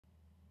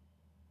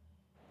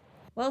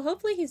Well,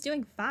 hopefully he's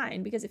doing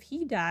fine, because if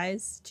he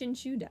dies,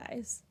 Qingshu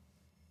dies.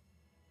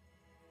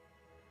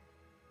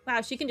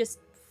 Wow, she can just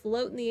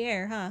float in the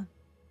air, huh?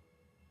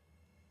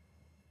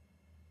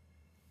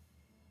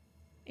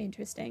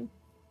 Interesting.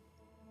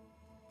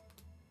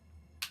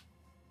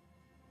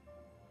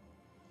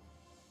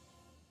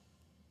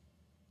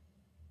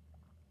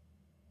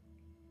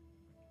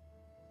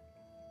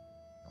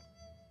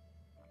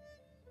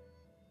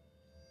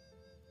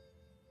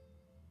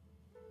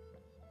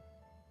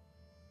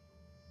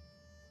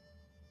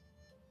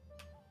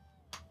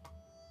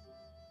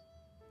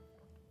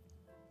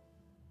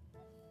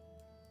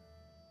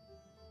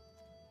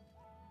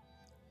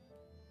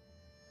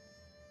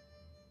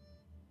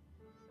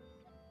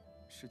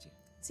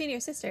 Senior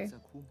sister,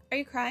 are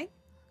you crying?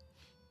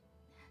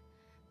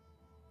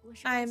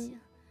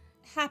 I'm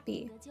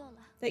happy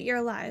that you're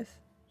alive.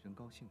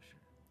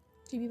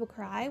 Do people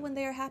cry when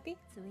they are happy?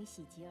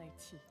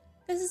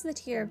 This is the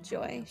tear of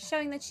joy,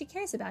 showing that she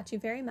cares about you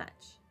very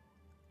much.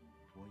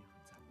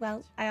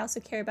 Well, I also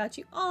care about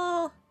you.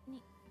 Oh,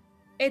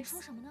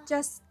 it's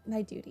just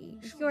my duty.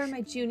 You're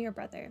my junior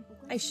brother.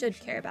 I should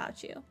care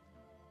about you.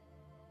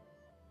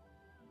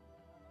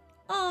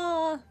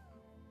 Oh.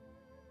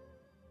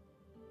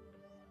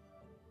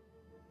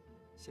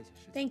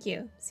 Thank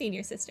you,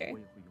 senior sister.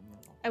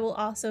 I will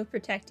also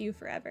protect you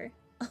forever.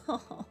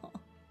 Oh.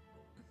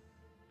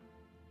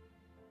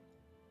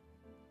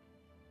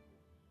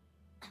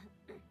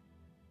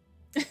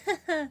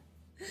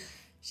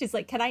 She's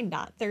like, can I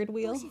not third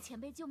wheel?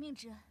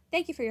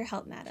 Thank you for your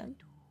help, madam.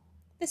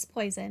 This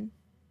poison.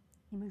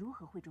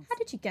 How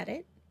did you get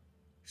it?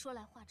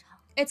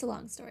 It's a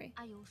long story.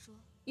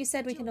 You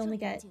said we can only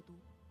get...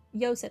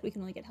 Yo said we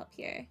can only get help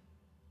here.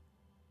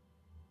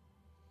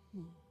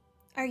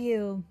 Are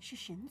you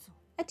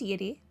a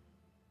deity?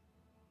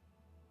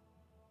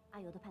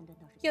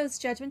 Yo's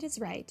judgment is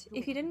right.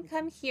 If you didn't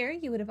come here,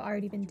 you would have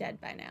already been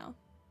dead by now.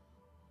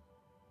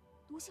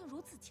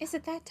 Is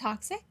it that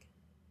toxic?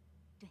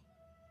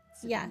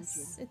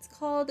 Yes, it's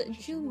called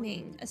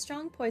Jueming, a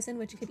strong poison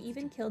which could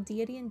even kill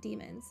deity and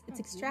demons. It's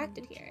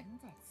extracted here.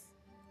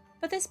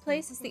 But this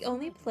place is the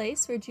only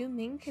place where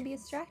Jueming can be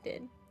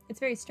extracted. It's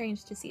very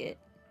strange to see it.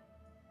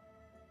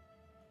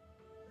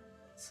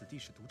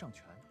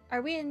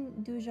 Are we in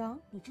Duzhang?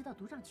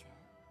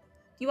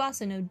 You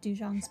also know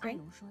Duzhang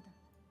Spring?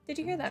 Did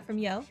you hear that from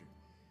Yo?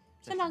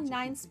 Shenlong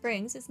 9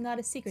 Springs is not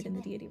a secret in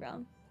the deity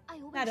realm.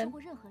 Madam,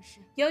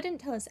 Yo didn't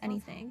tell us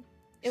anything.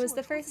 It was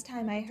the first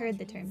time I heard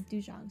the term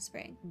Duzhang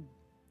Spring.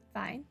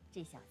 Fine.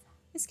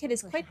 This kid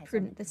is quite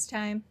prudent this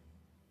time.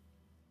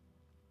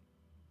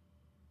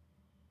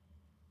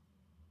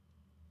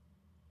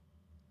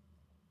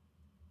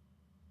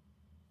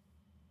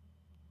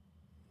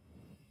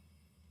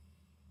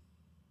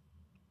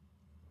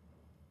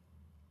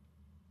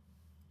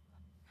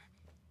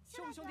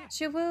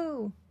 Xiu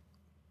Wu!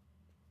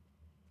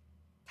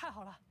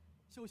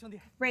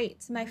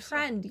 Great, my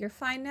friend, you're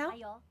fine now?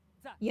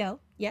 Yo,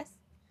 yes?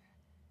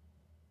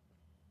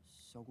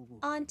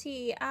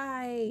 Auntie,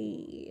 why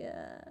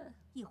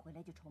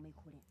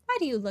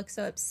do you look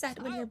so upset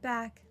when you're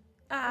back?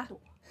 Ah,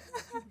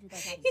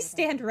 you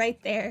stand right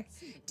there.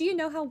 Do you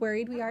know how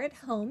worried we are at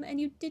home and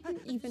you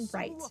didn't even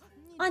write?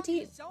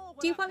 Auntie,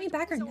 do you want me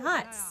back or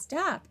not?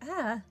 Stop,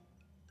 ah.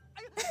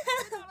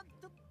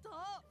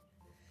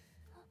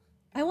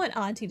 I want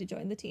Auntie to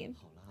join the team.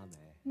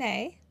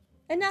 Nay,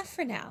 enough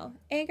for now.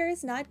 Anger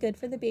is not good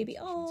for the baby.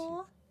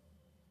 Aww.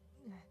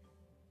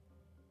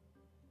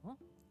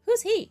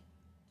 Who's he?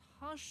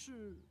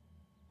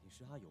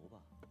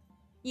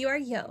 You are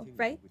Yo,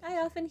 right? I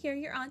often hear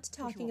your aunt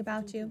talking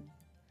about you.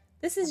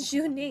 This is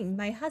Jueming,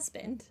 my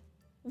husband.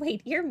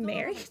 Wait, you're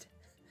married?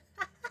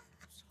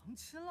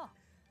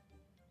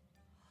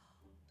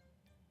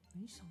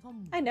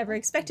 I never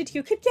expected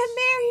you could get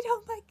married.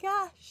 Oh my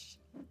gosh.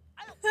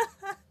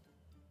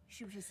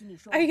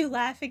 Are you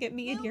laughing at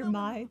me in your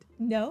mind?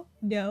 No,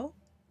 no.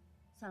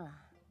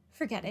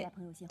 Forget it.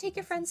 Take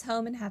your friends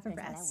home and have a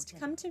rest.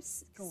 Come to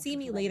see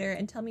me later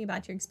and tell me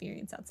about your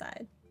experience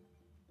outside.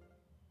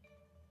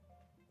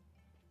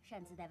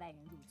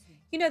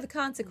 You know the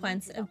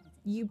consequence of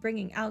you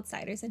bringing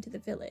outsiders into the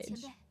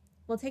village.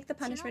 We'll take the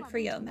punishment for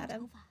Yo,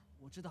 madam.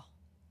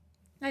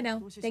 I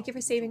know. Thank you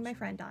for saving my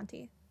friend,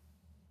 Auntie.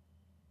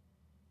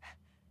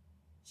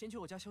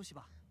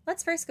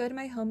 Let's first go to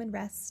my home and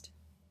rest.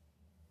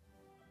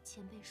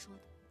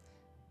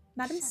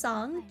 Madam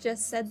Song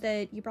just said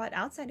that you brought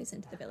outsiders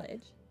into the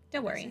village.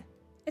 Don't worry.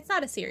 It's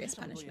not a serious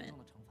punishment.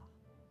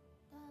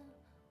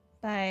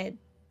 But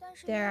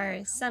there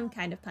are some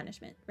kind of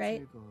punishment,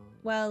 right?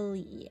 Well,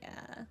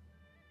 yeah.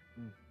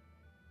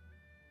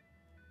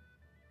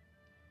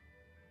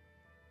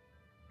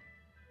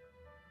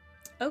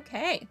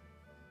 Okay.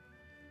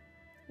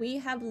 We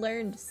have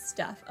learned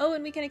stuff. Oh,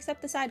 and we can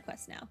accept the side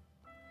quest now.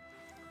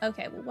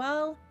 Okay,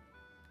 well,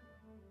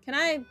 can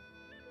I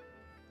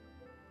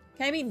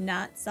be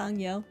not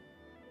Sangyo?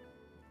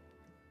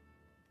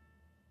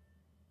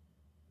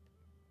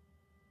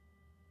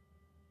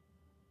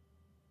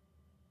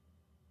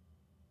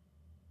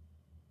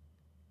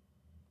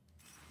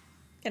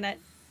 Can I?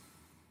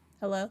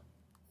 Hello?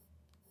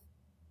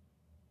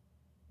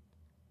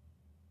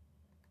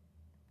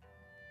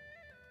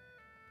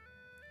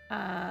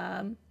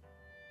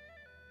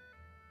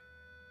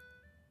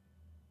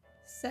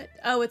 Set.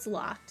 Oh, it's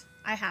locked.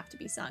 I have to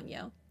be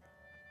Sangyo.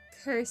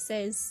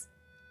 Curses.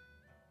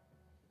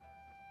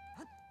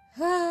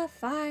 Ah,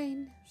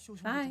 fine.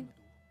 Fine.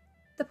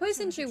 The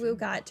poison Xiu Wu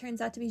got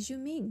turns out to be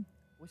Jueming.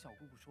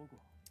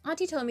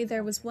 Auntie told me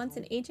there was once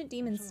an ancient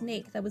demon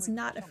snake that was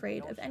not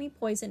afraid of any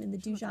poison in the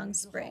Duzhang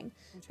spring,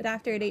 but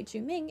after it ate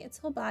Jueming, its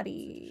whole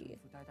body...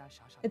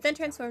 It then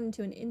transformed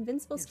into an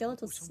invincible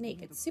skeletal snake.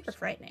 It's super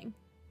frightening.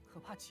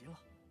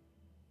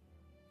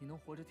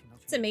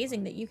 It's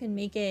amazing that you can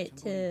make it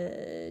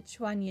to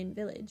Chuanyin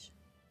village.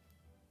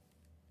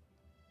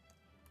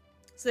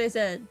 So there's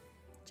a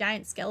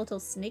giant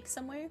skeletal snake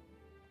somewhere?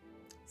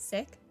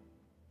 Sick.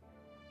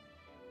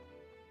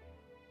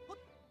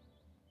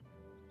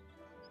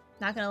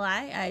 Not gonna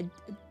lie, I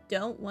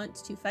don't want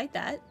to fight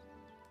that,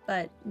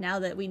 but now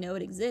that we know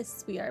it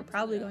exists, we are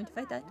probably going to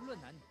fight that.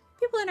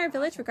 People in our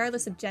village,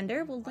 regardless of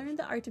gender, will learn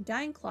the art of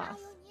dyeing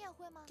cloth.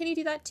 Can you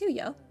do that too,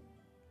 yo?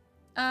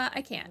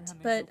 I can't,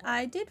 but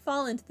I did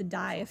fall into the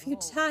dye a few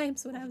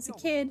times when I was a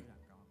kid.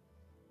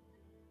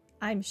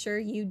 I'm sure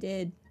you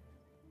did.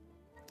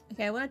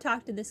 Okay, I want to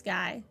talk to this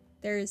guy.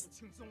 There's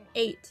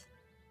 8.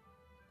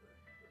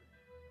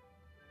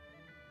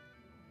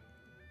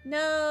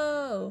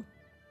 No!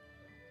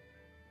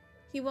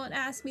 He won't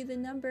ask me the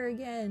number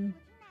again.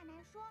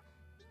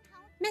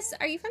 Miss,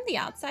 are you from the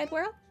outside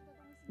world?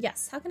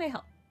 Yes, how can I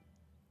help?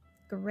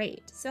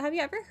 Great. So have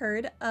you ever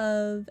heard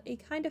of a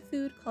kind of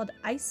food called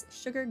ice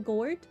sugar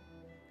gourd?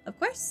 Of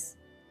course.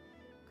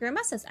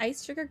 Grandma says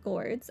ice sugar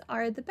gourds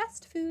are the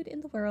best food in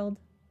the world.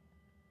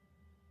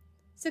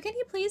 So can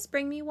you please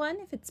bring me one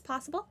if it's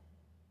possible?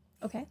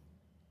 Okay.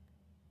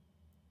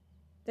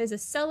 There's a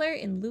cellar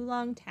in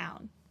Lulong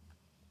town.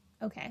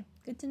 Okay,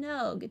 good to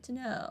know, good to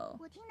know.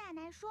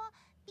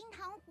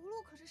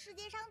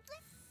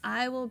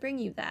 I will bring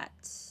you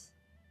that.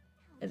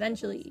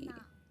 Eventually.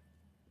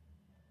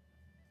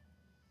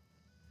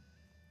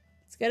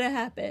 It's gonna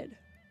happen.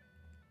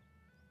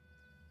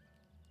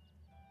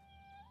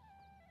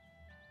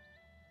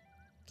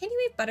 Can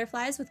you eat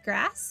butterflies with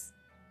grass?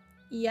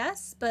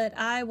 Yes, but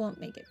I won't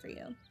make it for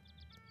you.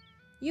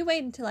 You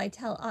wait until I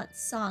tell Aunt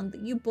Song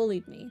that you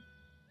bullied me.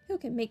 Who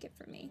can make it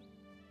for me?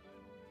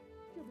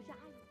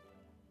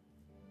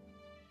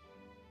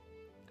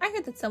 I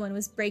heard that someone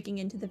was breaking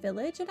into the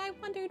village, and I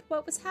wondered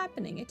what was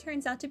happening. It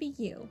turns out to be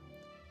you.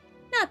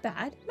 Not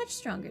bad. Much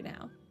stronger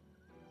now.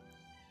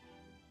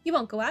 You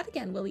won't go out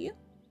again, will you?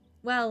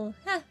 Well,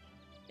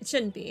 it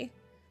shouldn't be.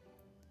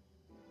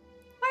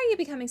 Why are you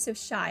becoming so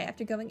shy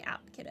after going out,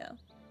 kiddo?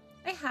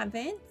 I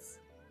haven't.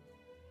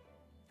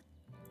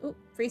 Ooh,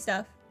 free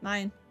stuff.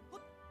 Mine.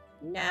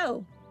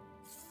 No.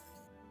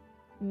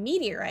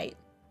 Meteorite.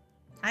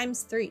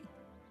 ×3.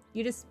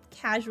 You just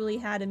casually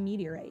had a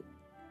meteorite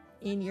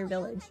in your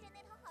village.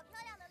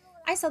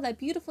 I saw that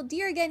beautiful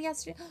deer again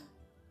yesterday.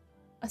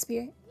 A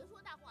spirit?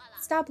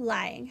 Stop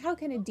lying. How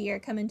can a deer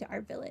come into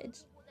our village?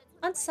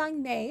 Aunt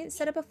Sang Mei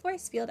set up a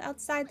force field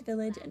outside the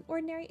village and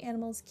ordinary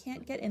animals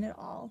can't get in at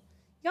all.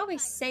 You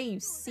always say you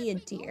see a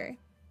deer.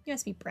 You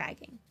must be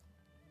bragging.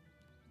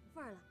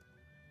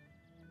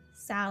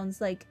 Sounds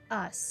like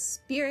a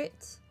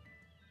spirit.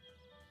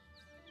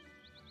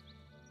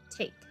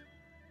 Take.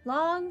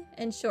 Long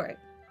and short.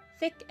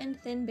 Thick and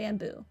thin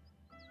bamboo.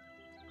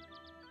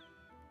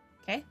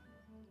 Okay.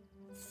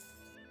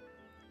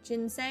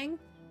 Ginseng.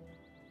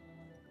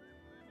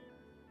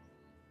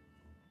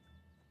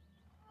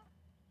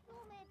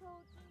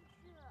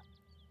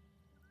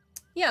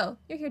 Yo,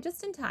 you're here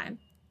just in time.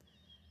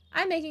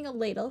 I'm making a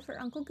ladle for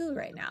Uncle Goo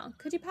right now.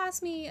 Could you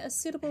pass me a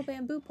suitable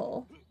bamboo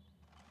pole?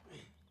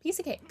 Piece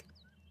of cake.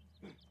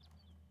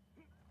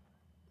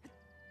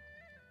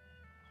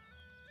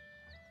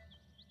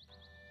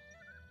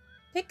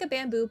 Pick a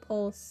bamboo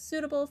pole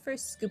suitable for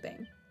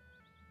scooping.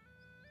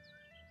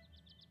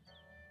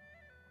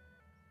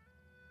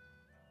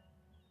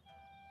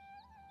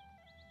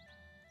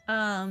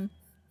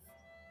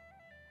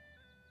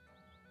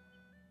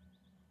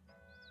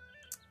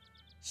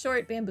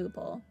 Short bamboo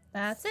pole.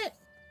 That's it.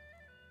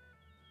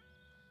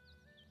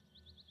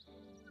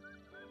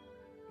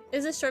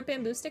 Is this short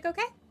bamboo stick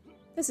okay?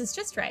 This is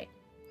just right.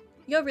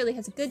 Yo really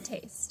has a good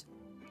taste.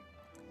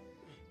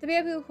 The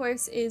bamboo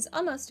horse is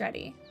almost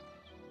ready.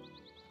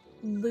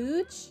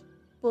 Luge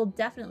will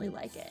definitely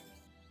like it.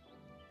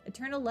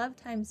 Eternal love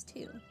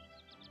 ×2.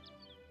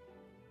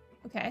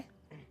 Okay.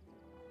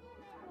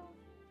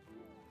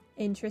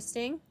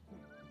 Interesting.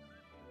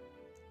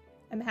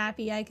 I'm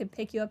happy I could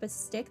pick you up a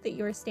stick that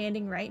you're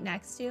standing right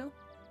next to.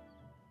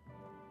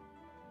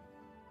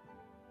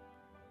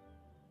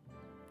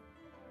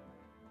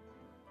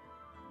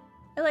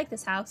 I like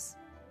this house.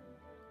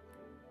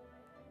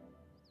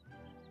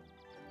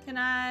 Can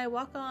I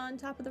walk on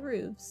top of the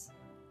roofs?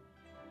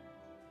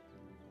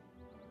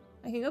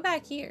 I can go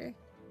back here.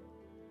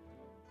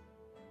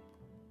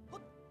 Oh,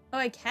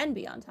 I can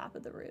be on top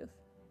of the roof.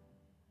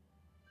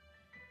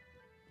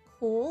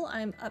 Cool,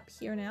 I'm up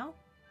here now.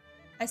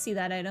 I see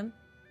that item.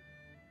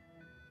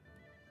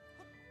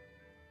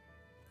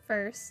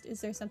 First,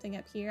 is there something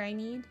up here I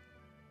need?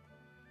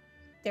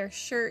 There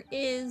sure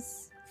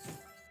is.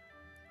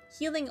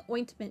 Healing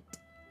ointment.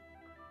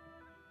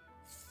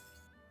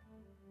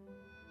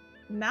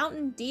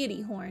 Mountain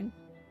deity horn.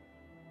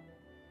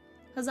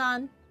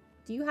 Hazan,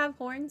 do you have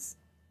horns?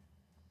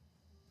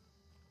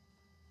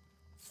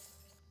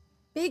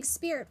 Big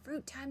spirit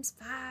fruit times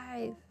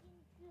 5.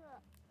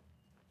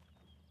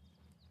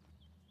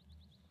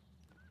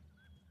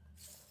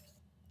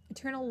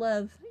 Eternal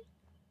love.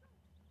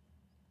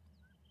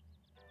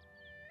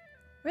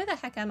 Where the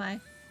heck am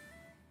I?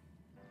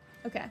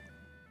 Okay.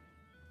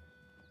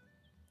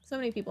 So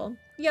many people.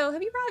 Yo,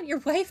 have you brought your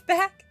wife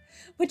back?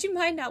 Would you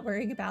mind not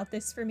worrying about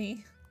this for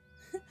me?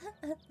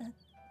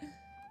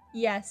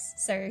 Yes,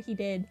 sir, he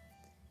did.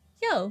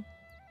 Yo,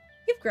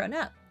 you've grown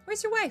up.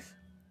 Where's your wife?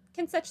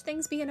 Can such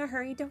things be in a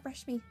hurry? Don't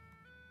rush me.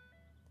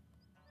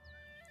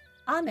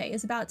 Ame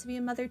is about to be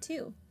a mother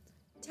too.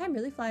 Time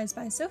really flies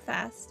by so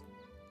fast.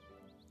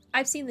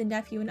 I've seen the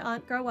nephew and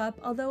aunt grow up.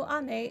 Although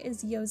Ame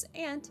is Yo's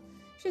aunt,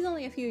 she's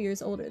only a few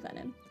years older than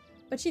him.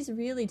 But she's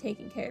really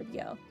taking care of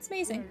Yo. It's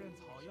amazing.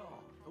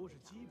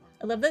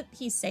 I love that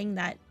he's saying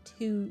that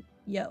to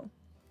Yo.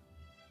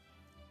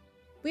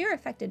 We are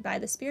affected by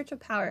the spiritual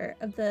power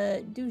of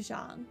the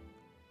Duzhang,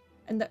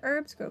 and the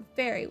herbs grow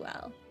very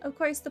well. Of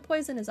course, the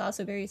poison is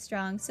also very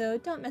strong, so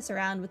don't mess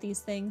around with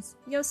these things.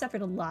 Yo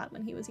suffered a lot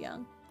when he was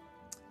young.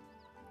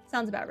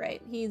 Sounds about right.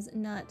 He's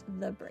not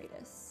the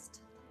brightest.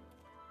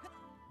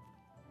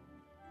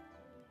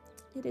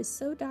 It is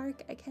so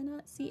dark, I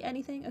cannot see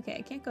anything. Okay,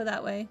 I can't go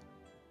that way.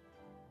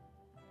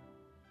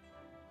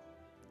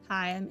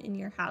 Hi, I'm in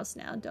your house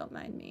now. Don't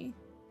mind me.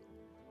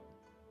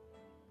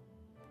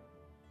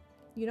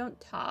 You don't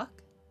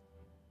talk.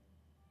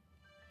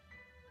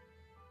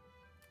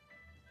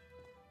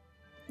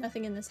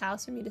 Nothing in this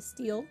house for me to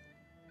steal.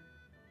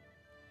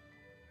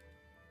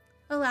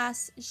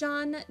 Alas,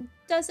 Jeanne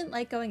doesn't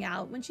like going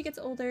out. When she gets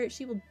older,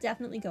 she will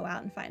definitely go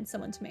out and find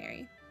someone to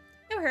marry.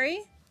 No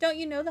hurry. Don't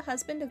you know the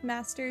husband of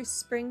Master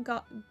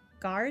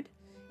Springguard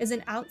is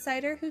an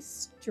outsider who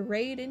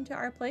strayed into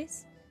our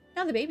place?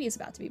 Now the baby is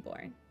about to be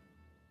born.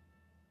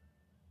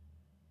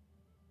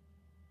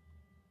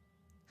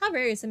 How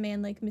rare is a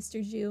man like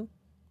Mr. Zhu?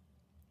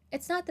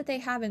 It's not that they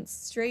haven't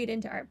strayed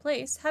into our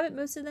place. Haven't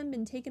most of them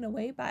been taken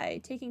away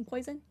by taking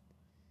poison?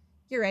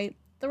 You're right.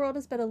 The world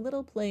is but a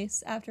little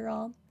place, after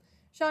all.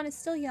 Jean is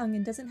still young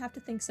and doesn't have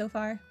to think so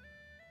far.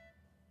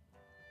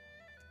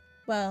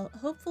 Well,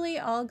 hopefully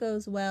all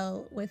goes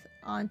well with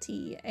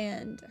Auntie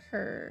and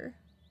her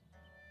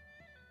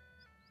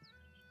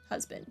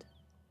husband.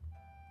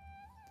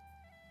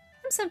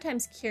 I'm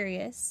sometimes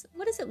curious.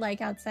 What is it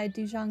like outside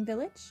Duzhang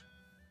village?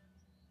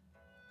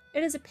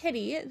 It is a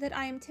pity that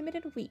I am timid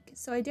and weak,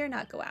 so I dare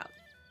not go out.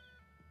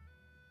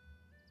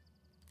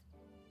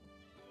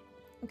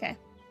 Okay.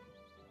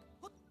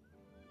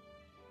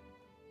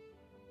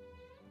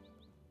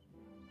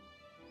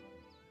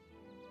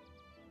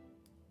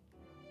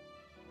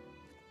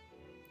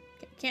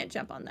 Okay, can't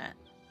jump on that.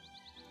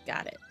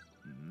 Got it.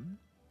 Mm-hmm.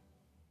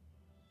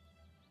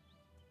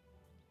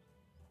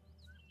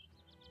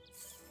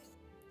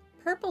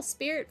 Purple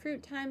spirit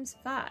fruit times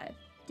 5.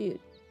 Dude,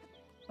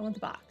 I want the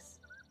box.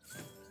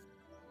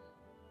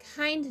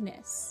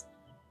 Kindness.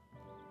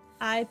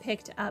 I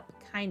picked up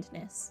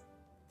kindness.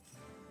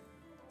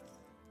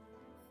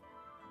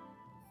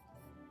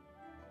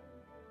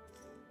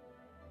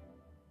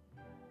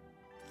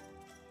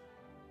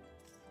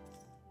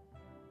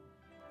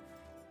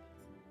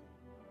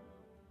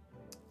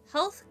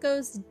 Health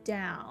goes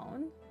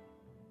down,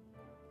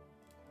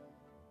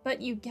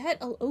 but you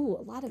get a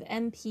lot of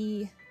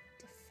MP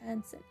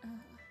defense. And,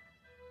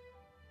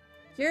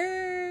 your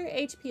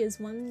HP is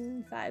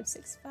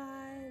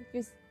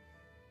 1565.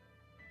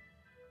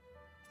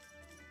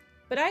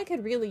 But I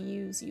could really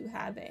use you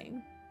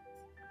having.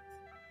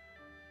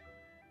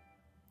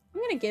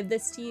 I'm gonna give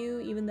this to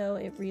you, even though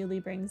it really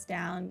brings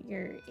down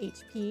your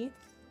HP.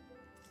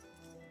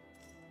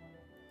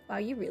 Wow,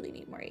 you really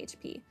need more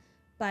HP.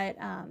 But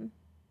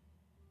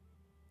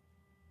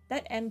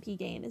that MP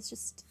gain is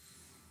just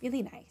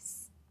really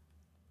nice.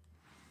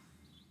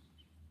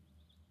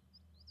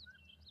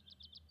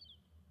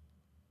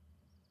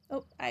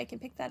 Oh, I can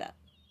pick that up.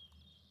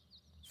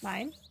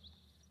 Mine.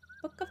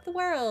 Book of the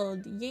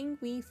World,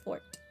 Yinghui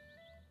Fort.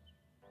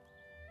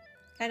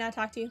 Can I not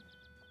talk to you?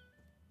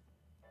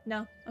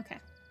 No? Okay.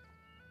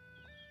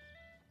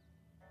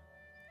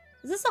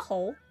 Is this a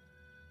hole?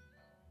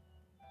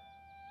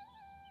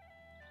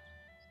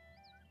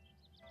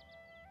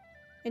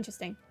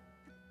 Interesting.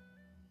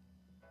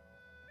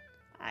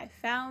 I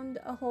found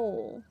a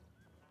hole.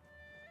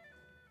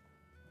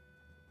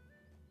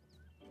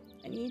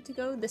 I need to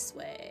go this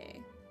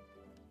way.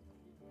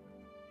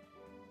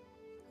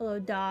 Hello,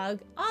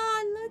 dog.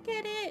 Oh, look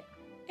at it.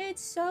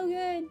 It's so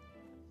good.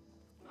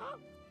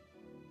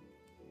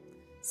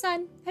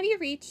 Son,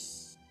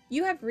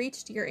 you have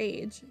reached your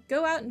age.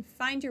 Go out and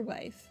find your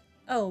wife.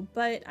 Oh,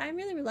 but I'm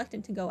really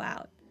reluctant to go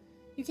out.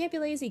 You can't be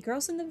lazy.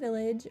 Girls in the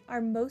village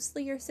are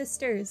mostly your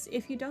sisters.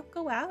 If you don't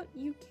go out,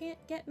 you can't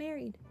get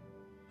married.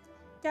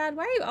 Dad,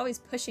 why are you always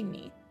pushing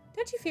me?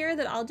 Don't you fear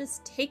that I'll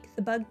just take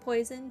the bug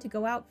poison to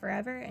go out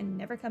forever and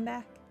never come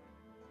back?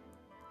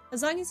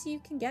 As long as you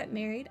can get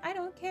married, I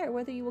don't care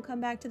whether you will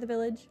come back to the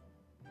village.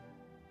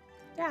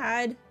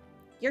 Dad,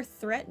 your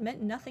threat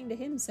meant nothing to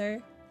him,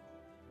 sir.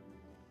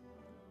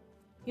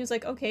 He was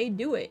like, okay,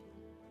 do it.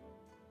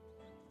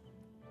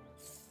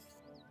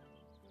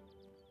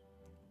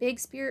 Big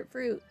spirit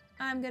fruit.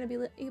 I'm gonna be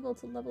able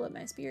to level up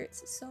my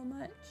spirits so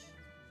much.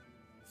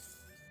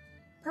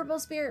 Purple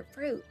spirit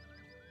fruit.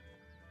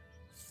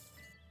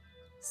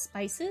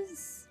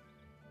 Spices.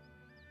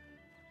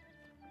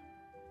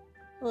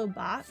 Hello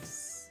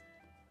box.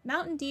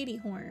 Mountain deity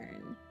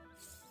horn.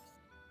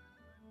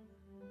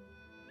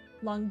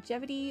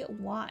 Longevity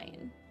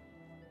wine.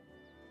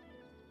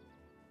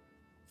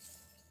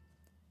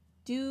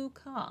 Du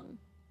Kong.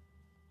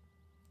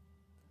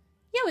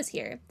 Yo is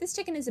here. This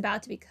chicken is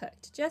about to be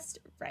cooked just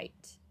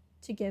right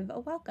to give a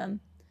welcome.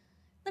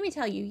 Let me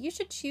tell you, you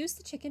should choose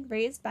the chicken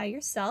raised by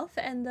yourself,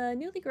 and the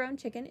newly grown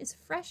chicken is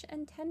fresh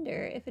and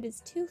tender. If it is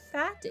too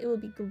fat, it will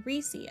be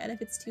greasy, and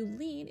if it's too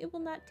lean, it will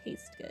not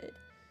taste good.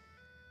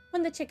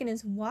 When the chicken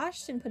is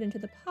washed and put into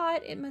the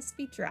pot, it must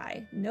be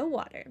dry, no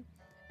water,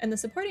 and the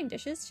supporting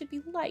dishes should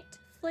be light,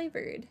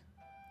 flavored,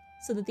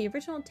 so that the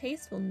original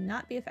taste will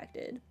not be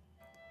affected.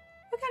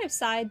 What kind of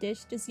side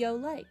dish does Yo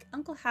like?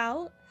 Uncle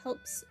Hao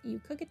helps you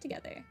cook it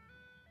together.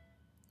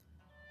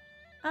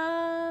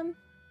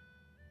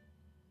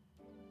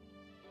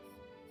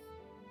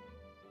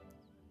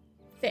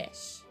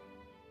 Fish.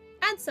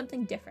 Add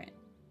something different.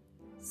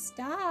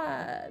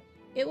 Stop.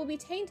 It will be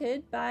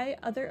tainted by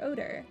other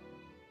odor.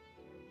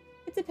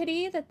 It's a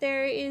pity that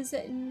there is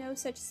no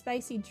such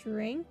spicy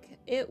drink.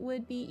 It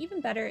would be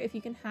even better if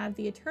you can have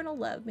the Eternal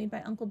Love made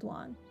by Uncle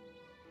Duan.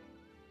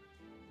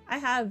 I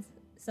have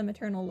some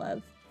Eternal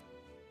Love.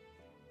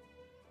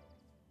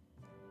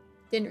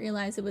 Didn't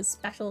realize it was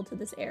special to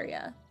this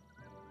area.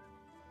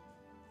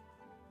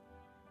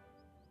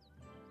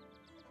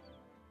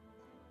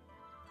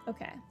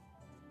 Okay.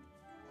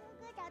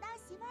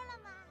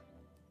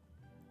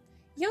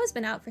 Yo's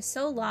been out for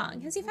so long.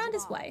 Has he found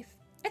his wife?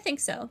 I think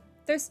so.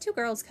 There's 2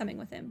 girls coming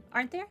with him,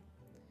 aren't there?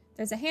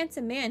 There's a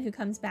handsome man who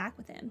comes back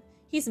with him.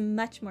 He's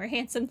much more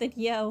handsome than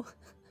Yo.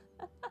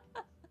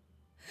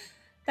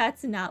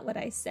 That's not what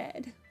I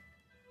said.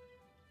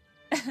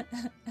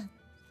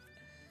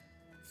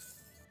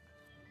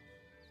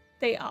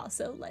 They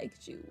also like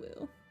Xiu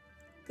Wu.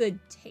 Good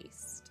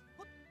taste.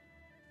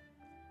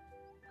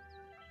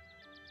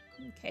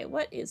 Okay,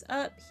 what is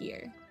up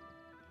here?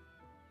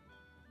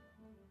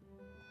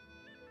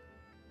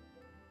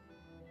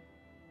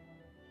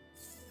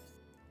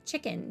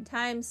 Chicken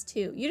times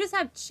 2. You just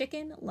have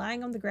chicken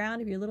lying on the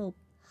ground of your little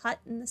hut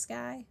in the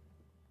sky?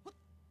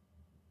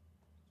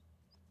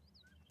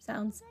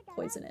 Sounds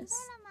poisonous.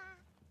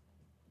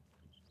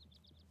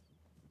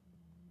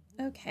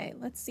 Okay,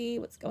 let's see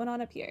what's going on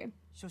up here.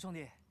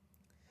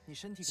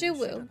 Xiu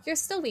Wu, you're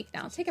still weak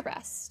now. Take a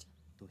rest.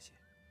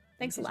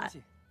 Thanks a lot.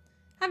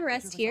 Have a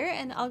rest here,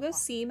 and I'll go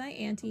see my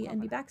auntie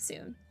and be back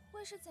soon.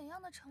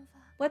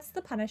 What's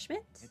the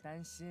punishment?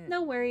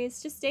 No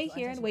worries. Just stay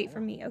here and wait for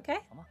me, okay?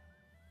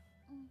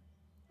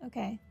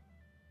 Okay.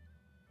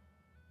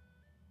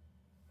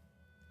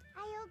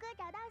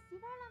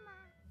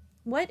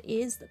 What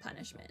is the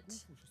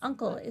punishment?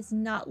 Uncle is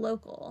not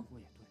local.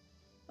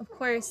 Of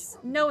course,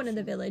 no one in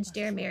the village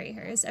dare marry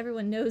her, as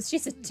everyone knows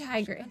she's a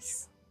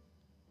tigress.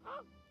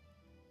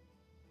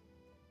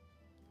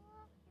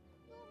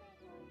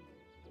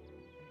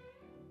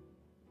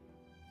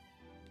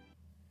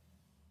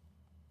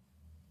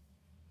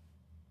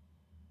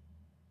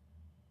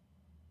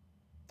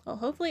 Well,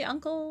 hopefully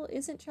Uncle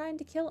isn't trying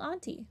to kill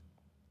Auntie.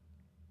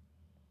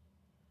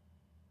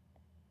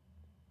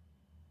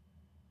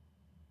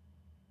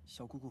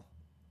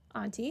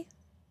 Auntie?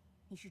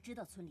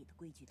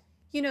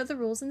 You know the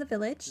rules in the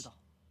village?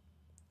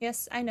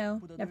 Yes, I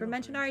know. Never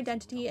mention our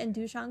identity and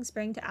Dushang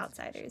Spring to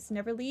outsiders.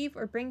 Never leave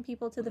or bring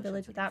people to the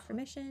village without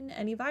permission.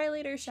 Any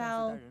violator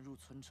shall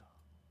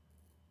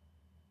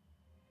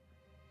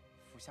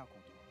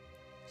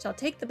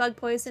take the bug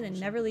poison and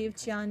never leave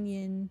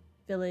Qianyin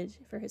village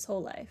for his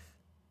whole life.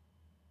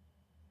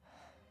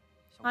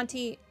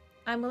 Auntie,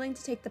 I'm willing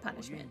to take the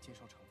punishment.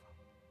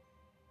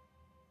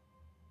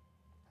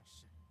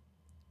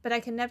 But I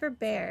can never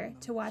bear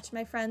to watch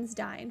my friends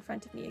die in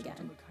front of me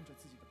again.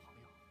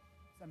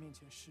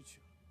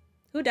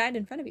 Who died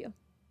in front of you?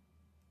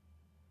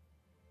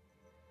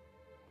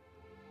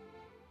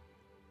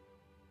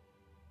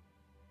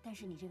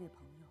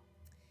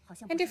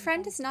 And your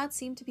friend does not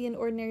seem to be an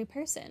ordinary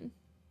person.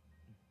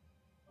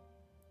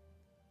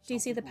 Do you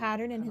see the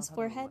pattern in his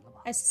forehead?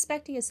 I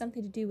suspect he has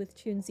something to do with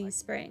Chunzi's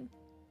spring.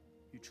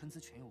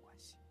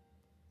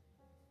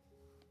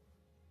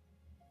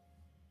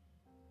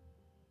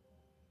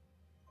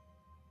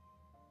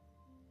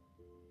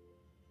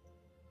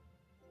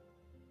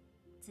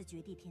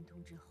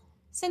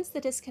 Since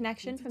the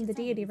disconnection from the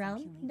deity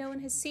realm, no one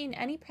has seen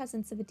any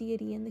presence of a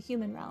deity in the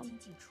human realm.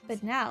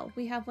 But now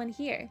we have one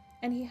here,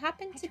 and he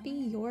happened to be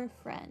your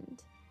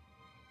friend.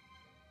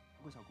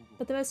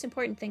 But the most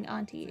important thing,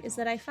 Auntie, is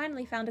that I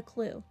finally found a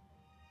clue.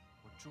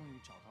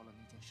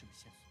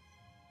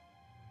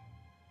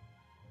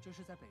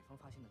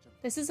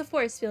 This is a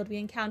force field we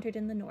encountered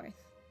in the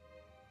north.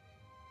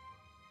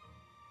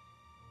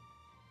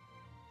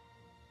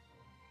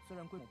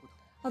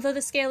 Although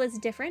the scale is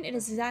different, it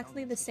is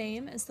exactly the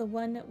same as the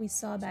one that we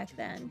saw back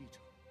then.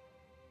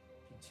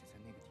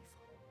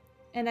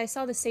 And I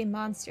saw the same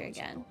monster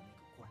again.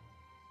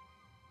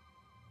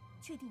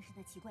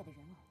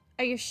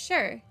 Are you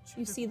sure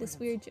you see this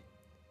weird...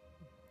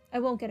 I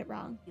won't get it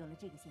wrong.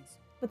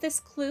 With this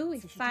clue, we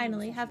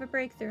finally have a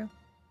breakthrough.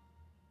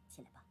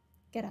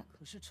 Get up.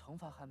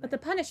 But the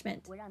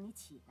punishment...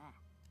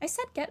 I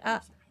said get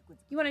up.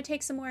 You want to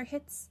take some more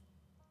hits?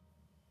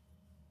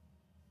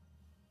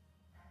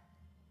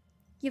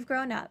 You've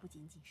grown up,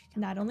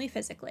 not only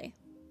physically.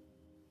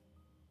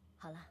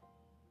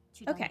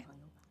 Okay,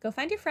 go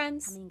find your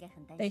friends.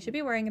 They should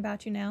be worrying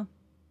about you now.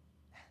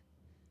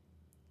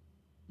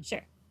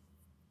 Sure.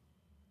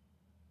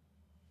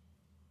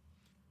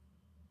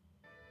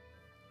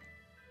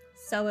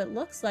 So it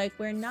looks like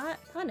we're not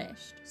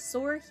punished.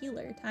 Sore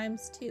healer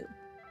 ×2.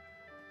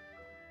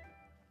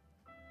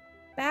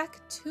 Back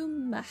to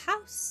my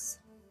house.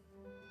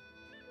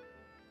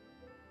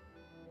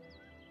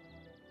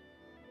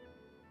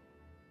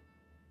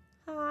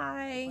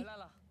 Hi.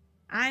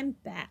 I'm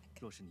back.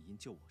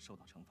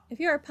 If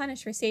you are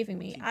punished for saving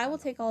me, I will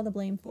take all the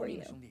blame for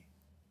you.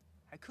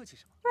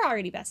 We're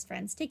already best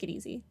friends. Take it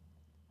easy.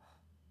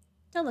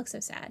 Don't look so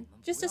sad.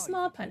 Just a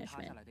small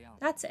punishment.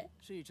 That's it.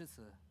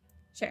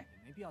 Sure.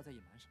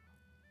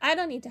 I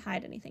don't need to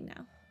hide anything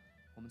now.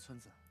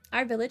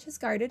 Our village has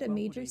guarded a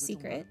major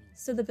secret,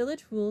 so the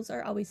village rules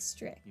are always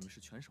strict.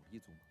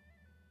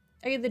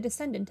 Are you the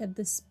descendant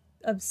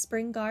of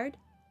Spring Guard?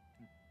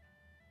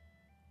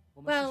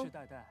 Well,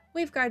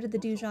 we've guarded the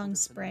Duzhong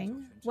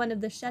Spring, one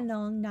of the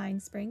Shenong 9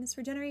 springs,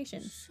 for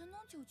generations.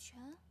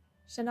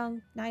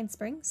 Shenong 9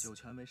 springs?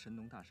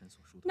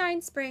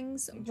 9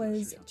 springs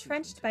was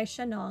trenched by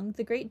Shenong,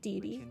 the great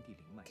deity,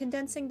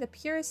 condensing the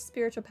purest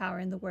spiritual power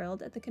in the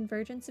world at the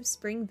convergence of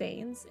spring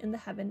veins in the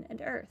heaven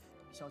and earth.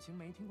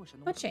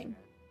 Wuching,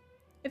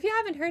 if you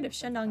haven't heard of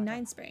Shenong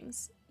 9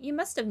 springs, you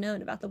must have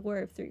known about the War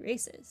of 3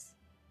 Races.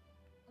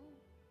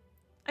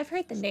 I've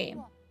heard the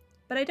name,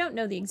 but I don't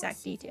know the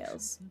exact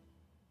details.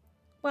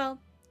 Well,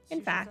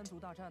 in fact,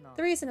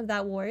 the reason of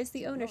that war is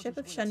the ownership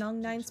of Shenong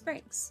 9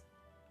 springs.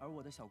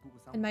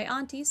 And my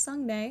auntie,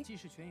 Sung Mei,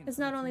 is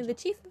not only the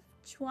chief of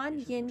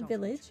Chuanyin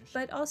village,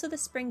 but also the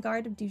spring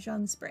guard of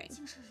Duzhong Spring.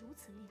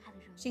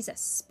 She's a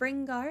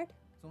spring guard?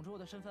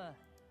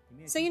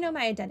 So you know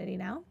my identity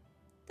now?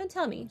 Then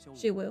tell me,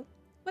 Xiu Wu,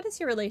 what is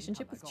your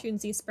relationship with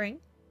Chunzi Spring?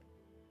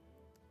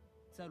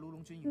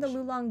 In the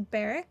Lulong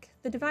Barrack,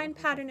 the divine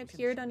pattern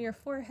appeared on your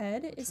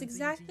forehead is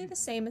exactly the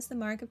same as the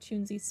mark of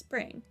Chunzi's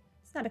spring.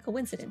 It's not a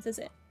coincidence, is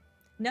it?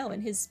 No,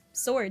 and his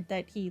sword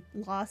that he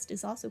lost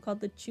is also called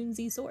the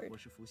Chunzi sword.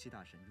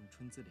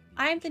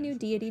 I am the new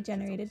deity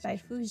generated by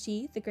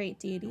Fuji, the great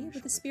deity,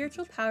 with the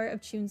spiritual power of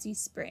Chunzi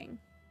Spring,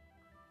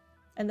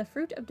 and the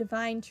fruit of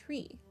divine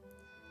tree.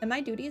 And my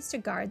duty is to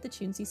guard the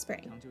Chunzi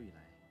Spring.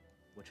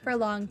 For a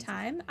long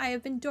time, I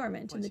have been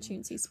dormant in the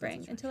Chunzi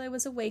Spring until I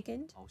was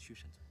awakened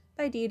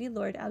by deity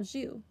Lord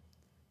Aozhu,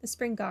 the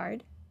spring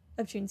guard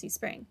of Chunzi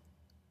Spring.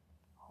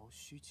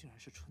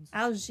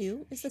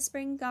 Aozhu is the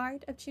spring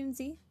guard of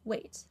Chunzi?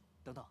 Wait.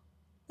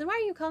 Then why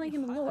are you calling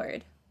him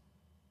Lord?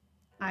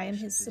 I am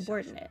his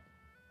subordinate.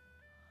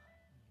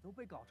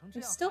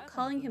 You're still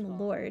calling him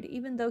Lord,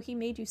 even though he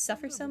made you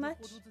suffer so much?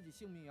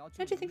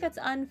 Don't you think that's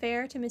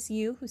unfair to Miss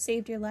Yu, who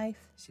saved your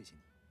life?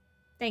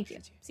 Thank you,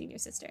 senior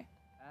sister.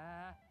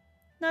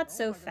 Not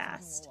so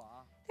fast.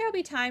 There will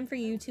be time for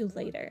you two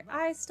later.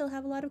 I still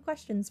have a lot of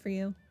questions for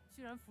you.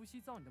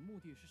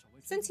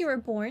 Since you were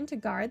born to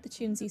guard the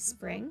Chunzi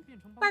Spring,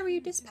 why were you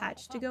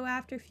dispatched to go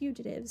after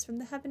fugitives from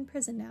the Heaven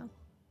Prison now?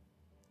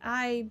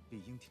 I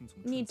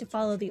need to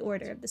follow the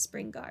order of the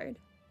Spring Guard.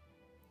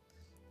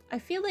 I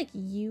feel like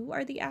you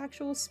are the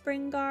actual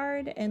Spring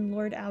Guard and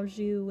Lord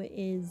Aozhu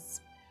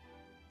is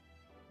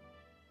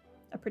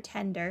a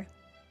pretender.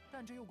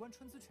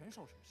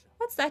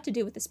 What's that to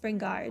do with the Spring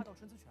Guard?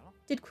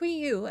 Did Kui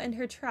Yu and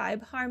her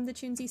tribe harm the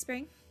Chunzi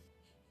Spring?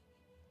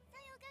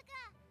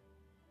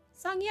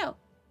 Sangyo.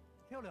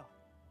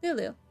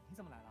 Lulu.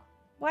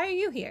 Why are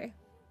you here?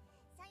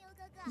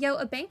 Yo,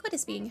 a banquet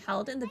is being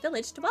held in the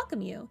village to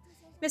welcome you.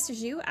 Mr.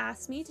 Zhu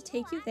asked me to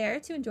take you there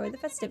to enjoy the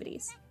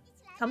festivities.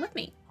 Come with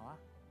me.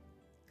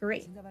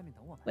 Great.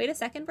 Wait a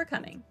second, we're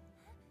coming.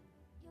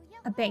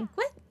 A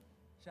banquet?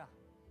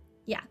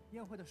 Yeah.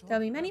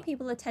 There'll be many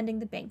people attending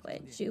the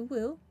banquet. Xiu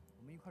Wu.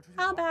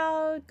 How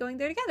about going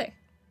there together?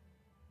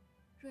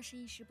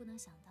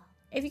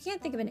 If you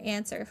can't think of an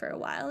answer for a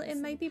while, it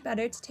might be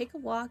better to take a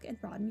walk and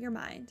broaden your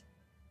mind.